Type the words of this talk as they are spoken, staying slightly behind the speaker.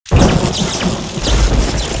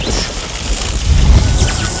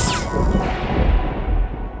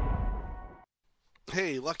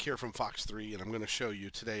Luck here from Fox3, and I'm going to show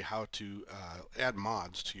you today how to add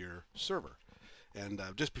mods to your server. And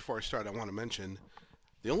just before I start, I want to mention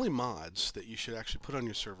the only mods that you should actually put on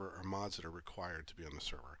your server are mods that are required to be on the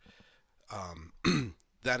server.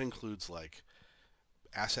 That includes like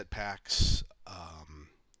asset packs,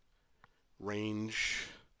 range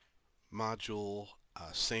module,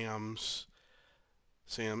 SAMs,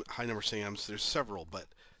 high number SAMs. There's several, but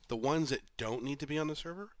the ones that don't need to be on the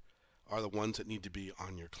server are the ones that need to be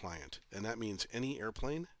on your client. And that means any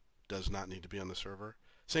airplane does not need to be on the server.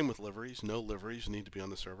 Same with liveries. No liveries need to be on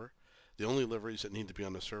the server. The only liveries that need to be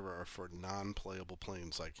on the server are for non-playable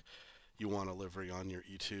planes, like you want a livery on your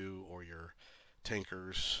E2 or your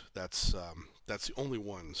tankers. That's the only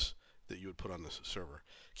ones that you would put on the server.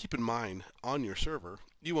 Keep in mind, on your server,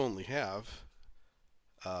 you only have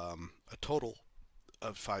a total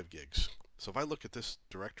of 5 gigs. So if I look at this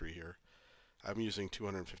directory here, I'm using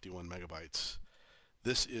 251 megabytes.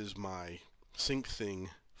 This is my sync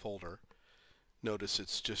thing folder. Notice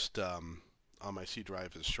it's just on my C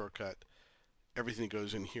drive as a shortcut. Everything that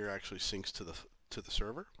goes in here actually syncs to the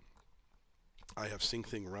server. I have sync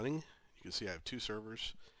thing running. You can see I have 2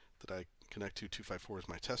 servers that I connect to. 254 is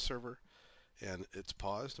my test server, and it's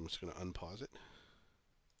paused. I'm just going to unpause it.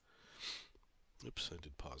 Oops, I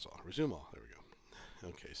did pause all. Resume all. There we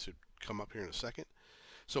go. Okay, so come up here in a second.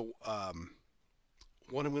 So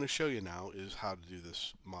what I'm going to show you now is how to do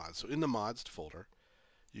this mod. So in the mods folder,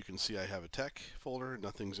 you can see I have a tech folder,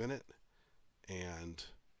 nothing's in it, and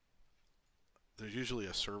there's usually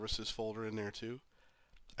a services folder in there too.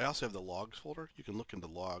 I also have the logs folder. You can look into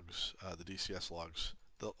logs, the DCS logs.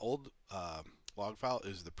 The old log file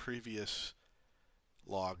is the previous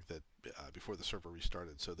log that before the server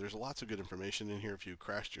restarted. So there's lots of good information in here if you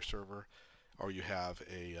crashed your server or you have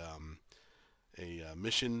a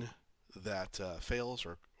mission that fails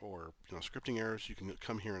or scripting errors. You can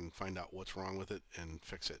come here and find out what's wrong with it and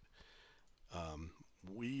fix it.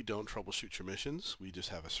 We don't troubleshoot your missions. We just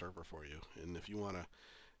have a server for you. And if you want to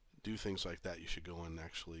do things like that, you should go and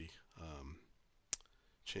actually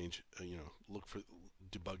change,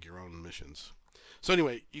 debug your own missions. So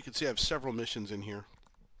anyway, you can see I have several missions in here.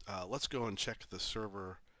 Let's go and check the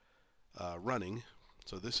server running.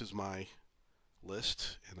 So this is my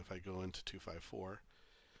list, and if I go into 254,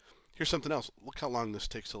 here's something else. Look how long this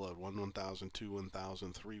takes to load. 1,000, 2,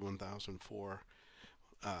 1,000, 3, 1,000, 4.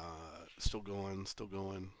 Still going, still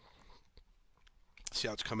going. See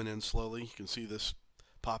how it's coming in slowly? You can see this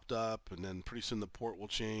popped up, and then pretty soon the port will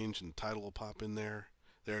change and the title will pop in there.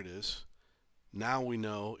 There it is. Now we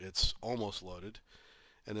know it's almost loaded.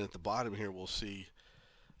 And then at the bottom here we'll see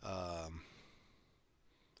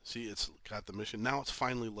see, it's got the mission. Now it's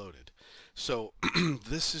finally loaded. So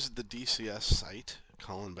this is the DCS site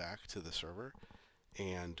calling back to the server.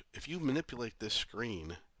 And if you manipulate this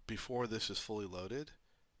screen before this is fully loaded,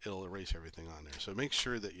 it'll erase everything on there. So make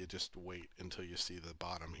sure that you just wait until you see the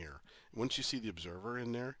bottom here. Once you see the observer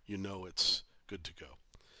in there, you know it's good to go.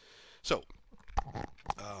 So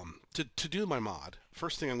to do my mod,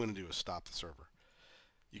 first thing I'm going to do is stop the server.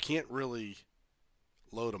 You can't really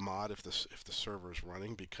load a mod if the server is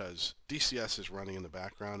running, because DCS is running in the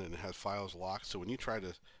background and it has files locked. So when you try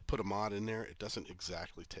to put a mod in there, it doesn't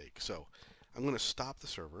exactly take. So I'm going to stop the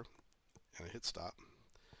server, and I hit stop.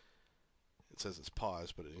 It says it's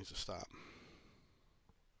paused, but it needs to stop.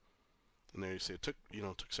 And there you see it took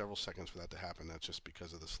several seconds for that to happen. That's just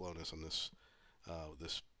because of the slowness on this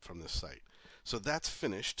from this site. So that's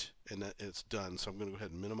finished and it's done. So I'm going to go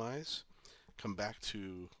ahead and minimize. Come back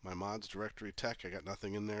to my mods directory tech. I got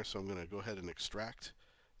nothing in there, so I'm going to go ahead and extract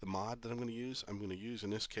the mod that I'm going to use. I'm going to use,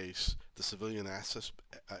 in this case, the civilian asset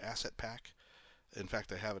pack. In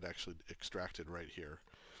fact, I have it actually extracted right here.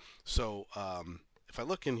 So if I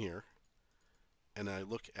look in here and I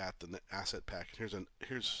look at the asset pack,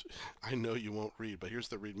 here's I know you won't read, but here's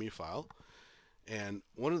the README file. And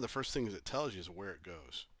one of the first things it tells you is where it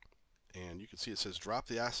goes. And you can see it says drop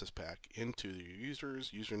the assets pack into the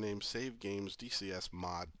users, username, save games, DCS,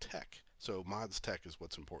 mod tech. So mods tech is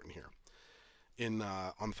what's important here.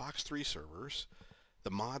 On Fox3 servers,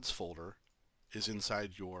 the mods folder is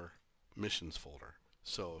inside your missions folder.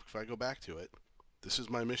 So if I go back to it, this is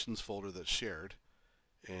my missions folder that's shared.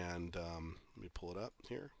 And let me pull it up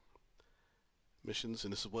here. Missions,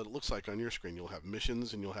 and this is what it looks like on your screen. You'll have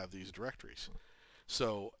missions and you'll have these directories.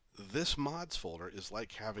 So this mods folder is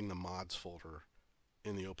like having the mods folder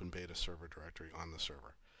in the open beta server directory on the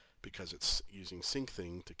server, because it's using sync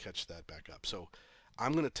thing to catch that back up. So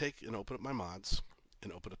I'm going to take and open up my mods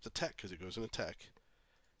and open up the tech, because it goes into tech,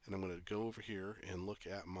 and I'm going to go over here and look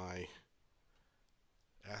at my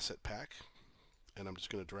asset pack, and I'm just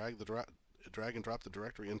going to drag the drag and drop the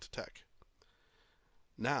directory into tech.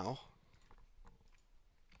 Now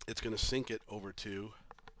it's going to sync it over to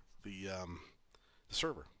the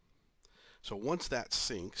server. So once that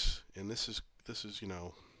syncs, and this is you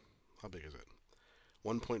know, how big is it?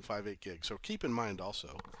 1.58 gigs. So keep in mind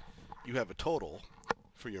also, you have a total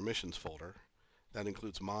for your missions folder that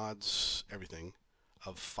includes mods, everything,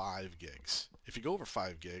 of 5 gigs. If you go over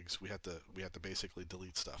 5 gigs, we have to basically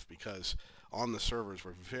delete stuff, because on the servers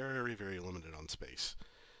we're very, very limited on space.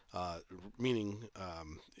 Meaning,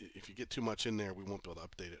 if you get too much in there, we won't be able to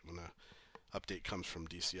update it when a update comes from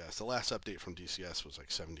DCS. The last update from DCS was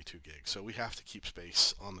like 72 gigs, so we have to keep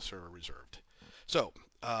space on the server reserved. So,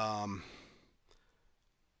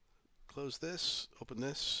 close this, open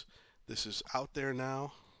this. This is out there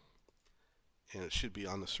now, and it should be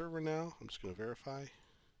on the server now. I'm just going to verify.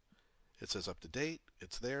 It says up to date.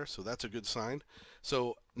 It's there, so that's a good sign.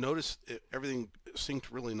 So notice everything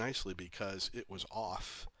synced really nicely because it was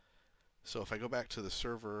off. So if I go back to the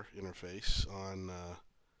server interface on,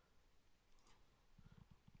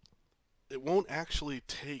 it won't actually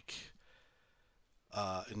take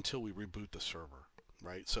until we reboot the server,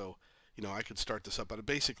 right? So, you know, I could start this up, but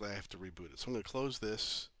basically I have to reboot it. So I'm going to close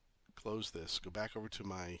this, go back over to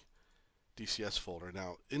my DCS folder.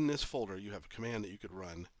 Now, in this folder, you have a command that you could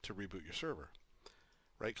run to reboot your server.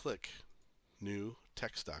 Right-click, new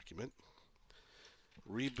text document,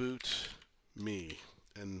 reboot me,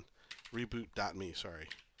 and reboot.me, sorry,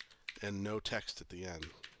 and no text at the end.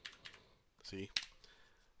 See?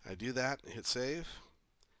 I do that, hit save,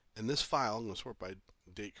 and this file, I'm going to sort by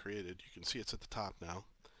date created. You can see it's at the top now.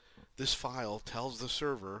 This file tells the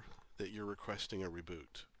server that you're requesting a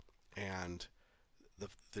reboot, and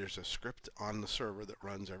there's a script on the server that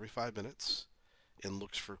runs every 5 minutes and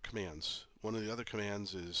looks for commands. One of the other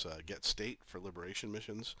commands is get state for liberation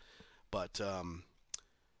missions, but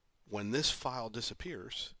when this file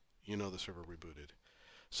disappears, you know the server rebooted.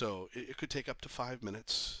 So it could take up to 5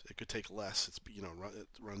 minutes. It could take less. It's, you know, it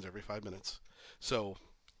runs every 5 minutes. So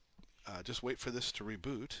just wait for this to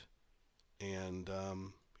reboot, and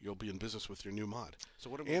you'll be in business with your new mod.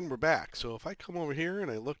 So and we're back. So if I come over here and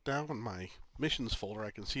I look down on my missions folder,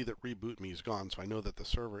 I can see that reboot me is gone. So I know that the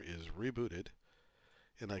server is rebooted,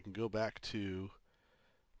 and I can go back to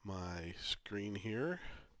my screen here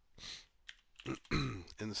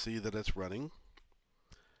and see that it's running.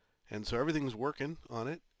 And so everything's working on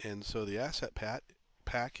it, and so the asset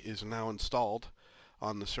pack is now installed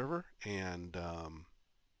on the server and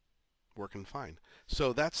working fine.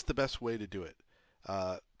 So that's the best way to do it.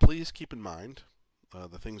 Please keep in mind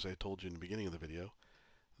the things I told you in the beginning of the video,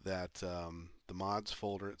 that the mods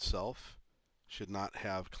folder itself should not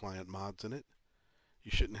have client mods in it.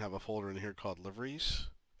 You shouldn't have a folder in here called liveries,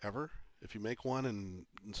 ever. If you make one and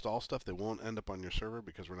install stuff, they won't end up on your server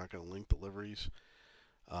because we're not going to link the liveries.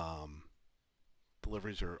 The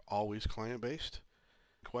liveries are always client-based.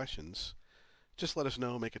 Questions, just let us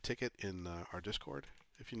know. Make a ticket in our Discord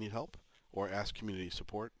if you need help, or ask community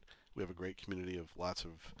support. We have a great community of lots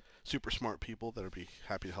of super smart people that would be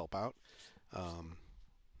happy to help out.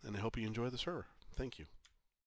 And I hope you enjoy the server. Thank you.